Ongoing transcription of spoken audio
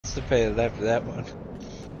anticipated after that one.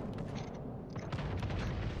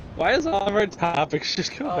 Why is all of our topics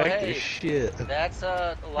just go back to shit? That's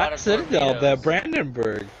a lot of Citadel, torpedoes. that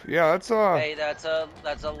Brandenburg. Yeah, that's Hey, that's a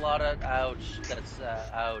lot of ouch. That's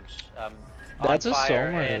ouch. That's on a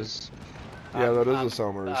fire Somers. Yeah, that is a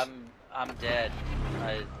Somers. I'm dead.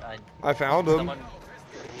 I found him. Someone...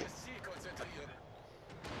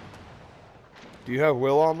 Do you have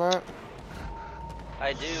Will on that?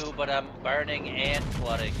 I do, but I'm burning and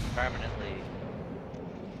flooding permanently.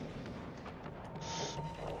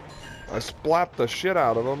 I splat the shit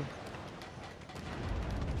out of him.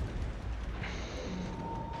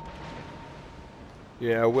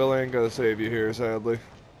 Yeah, Will ain't gonna save you here, sadly.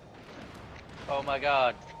 Oh my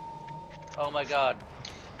god. Oh my god.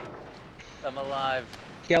 I'm alive.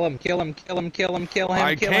 Kill him, kill him, kill him, kill him, kill him,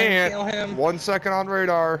 I kill can't. him, kill him. 1 second on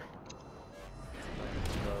radar.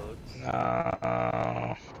 What's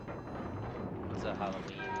a Halloween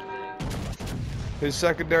thing? His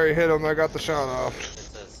secondary hit him, I got the shot off.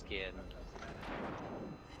 It's a skin.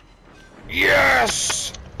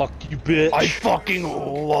 Yes! Fuck you, bitch. I fucking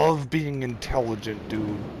love being intelligent,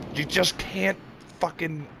 dude. You just can't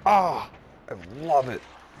fucking... I love it.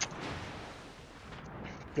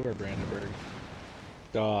 Go over Brandenburg.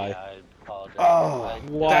 Die. Yeah, I apologize. Oh,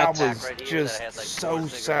 what? that was right here just that I had, like, so 4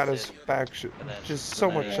 cigarettes in, satisfaction. and then Just so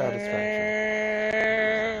much tonight- satisfaction.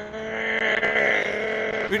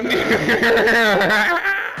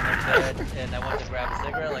 And I went to grab a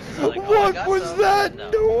cigarette, like, like oh, I What got was some, that and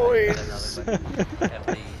then, noise? I got another, like,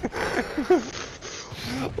 empty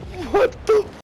What the